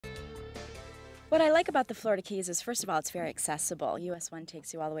What I like about the Florida Keys is, first of all, it's very accessible. US 1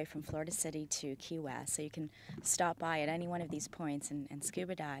 takes you all the way from Florida City to Key West, so you can stop by at any one of these points and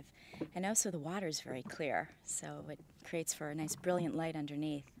scuba dive. And also the water is very clear, so it creates for a nice brilliant light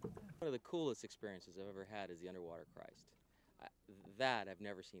underneath. One of the coolest experiences I've ever had is the underwater Christ. I, that I've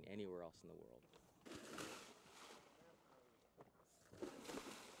never seen anywhere else in the world.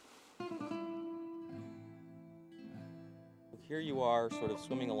 Here you are, sort of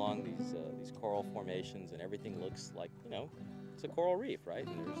swimming along these coral formations, and everything looks like, it's a coral reef, right?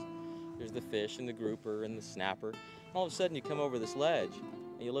 And there's the fish and the grouper and the snapper. And all of a sudden, you come over this ledge,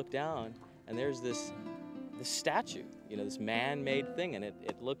 and you look down, and there's this statue, this man-made thing, and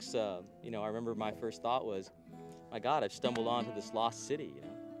it looks, I remember my first thought was, my God, I've stumbled onto this lost city,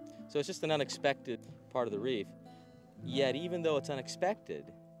 So it's just an unexpected part of the reef. Yet, even though it's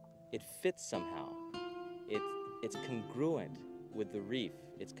unexpected, it fits somehow. It's congruent with the reef.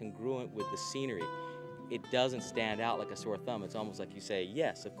 It's congruent with the scenery. It doesn't stand out like a sore thumb. It's almost like you say,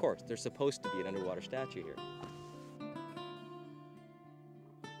 yes, of course, there's supposed to be an underwater statue here.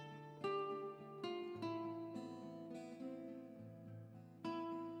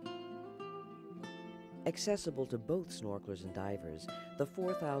 Accessible to both snorkelers and divers, the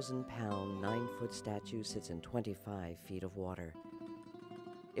 4,000-pound, 9-foot statue sits in 25 feet of water.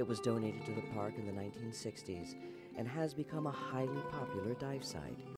 It was donated to the park in the 1960s and has become a highly popular dive site.